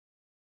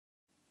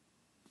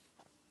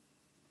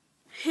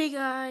Hey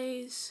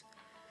guys,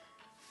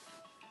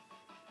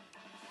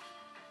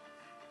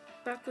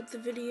 back with the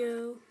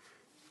video.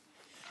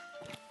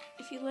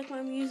 If you like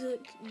my music,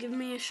 give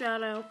me a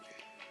shout out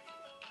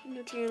on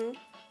the channel.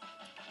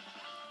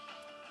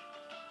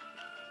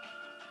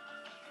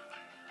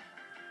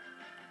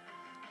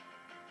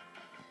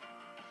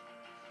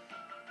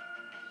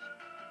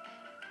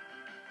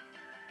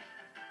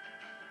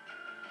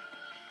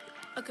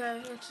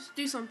 Okay, let's just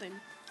do something.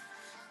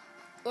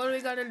 What do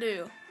we gotta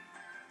do?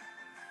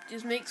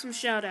 Just make some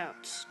shout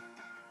outs.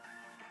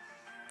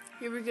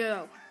 Here we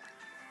go.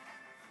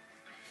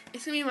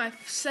 It's gonna be my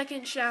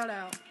second shout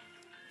out.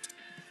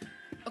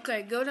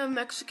 Okay, go to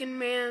Mexican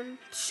Man's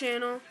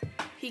channel.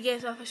 He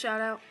gave off a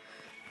shout out.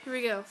 Here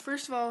we go.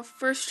 First of all,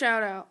 first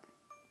shout out.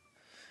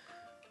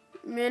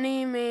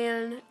 Mini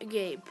Man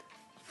Gabe.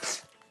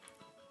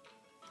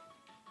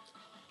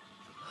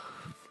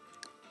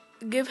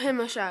 Give him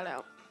a shout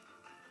out.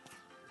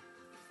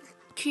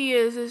 He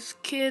is this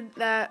kid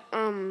that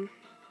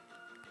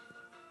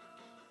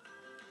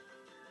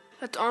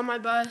that's on my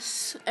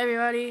bus.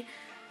 Everybody,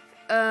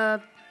 no,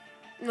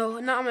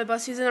 not on my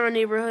bus. He's in our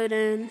neighborhood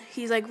and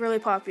he's like really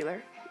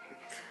popular.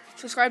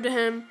 Subscribe to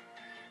him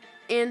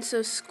and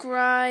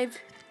subscribe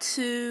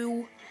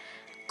to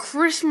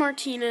Chris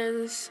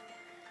Martinez,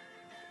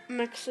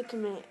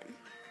 Mexican Man.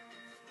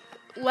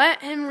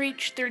 Let him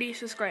reach 30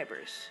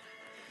 subscribers.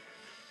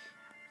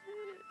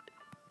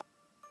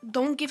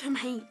 Don't give him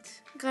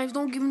hate, guys.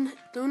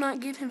 Do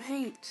not give him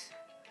hate.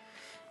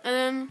 And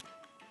then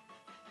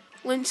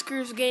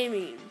Linskers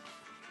Gaming.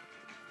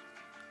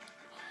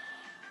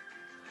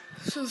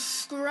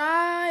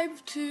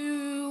 Subscribe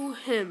to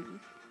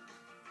him.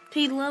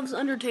 He loves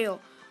Undertale.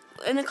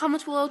 In the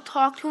comments below,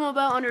 talk to him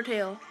about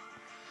Undertale.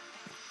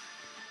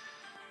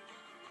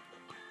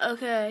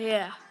 Okay,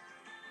 yeah.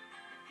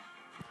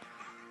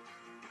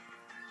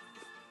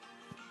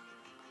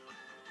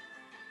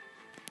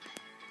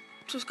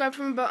 Subscribe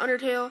to him about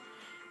Undertale.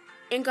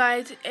 And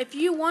guys, if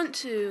you want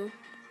to,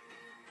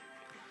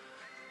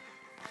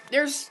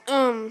 there's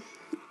hold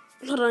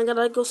on, I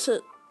gotta go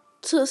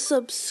to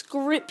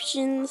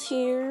subscriptions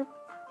here.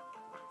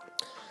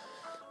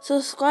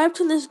 Subscribe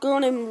to this girl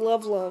named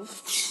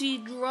Love. She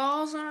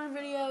draws on her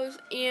videos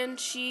and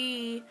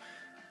she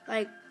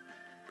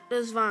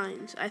does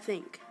vines, I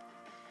think.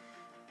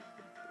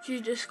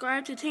 She's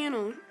subscribed to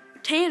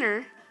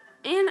Tanner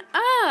and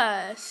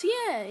us.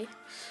 Yay.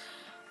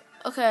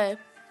 Okay.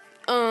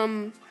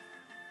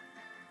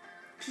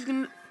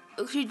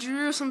 She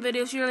drew some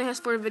videos. She only has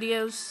 4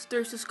 videos,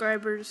 3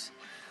 subscribers.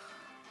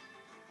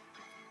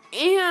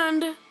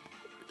 And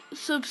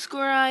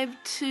subscribe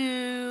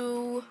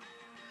to,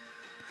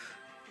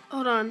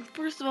 hold on.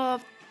 First of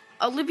all,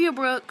 Olivia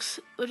Brooks,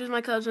 which is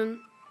my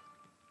cousin.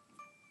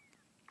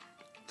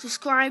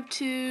 Subscribe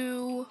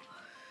to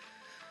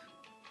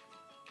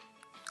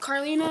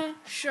Carlina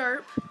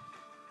Sharp.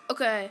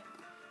 Okay.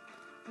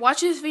 Watch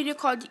this video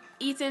called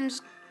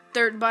Ethan's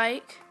Dirt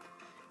Bike.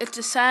 It's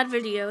a sad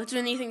video. It's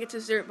when Ethan gets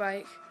his dirt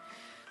bike.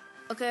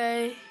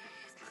 Okay.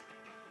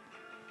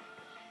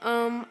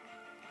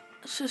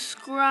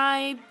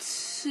 Subscribe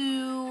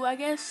to, I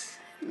guess,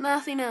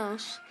 nothing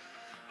else.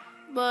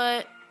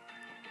 But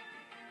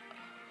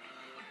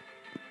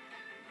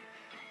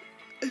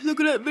let's look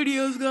at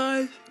videos,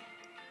 guys.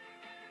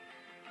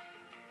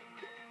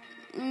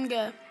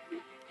 Okay.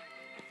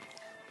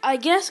 I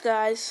guess,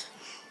 guys,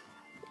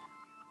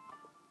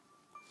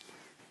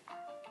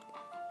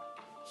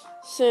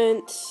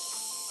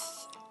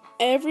 since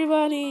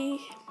everybody,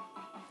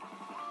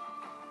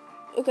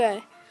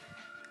 okay,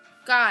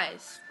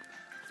 guys,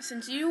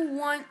 since you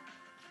want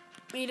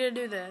me to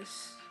do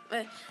this,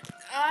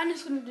 I'm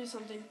just gonna do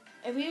something.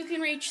 If we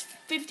can reach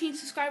 15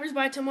 subscribers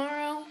by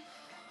tomorrow,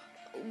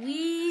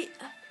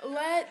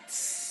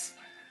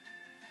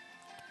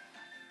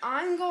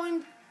 I'm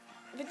going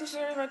 15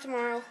 subscribers by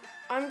tomorrow.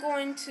 I'm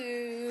going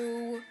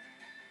to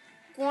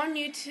go on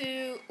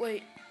YouTube.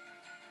 Wait.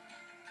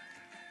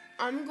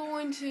 I'm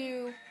going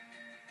to,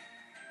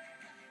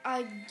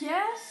 I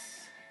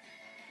guess,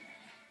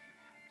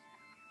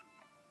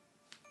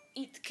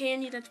 eat the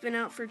candy that's been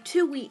out for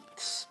 2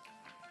 weeks.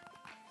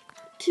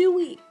 2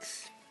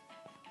 weeks.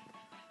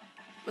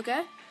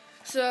 Okay?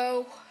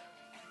 So,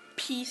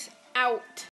 peace out.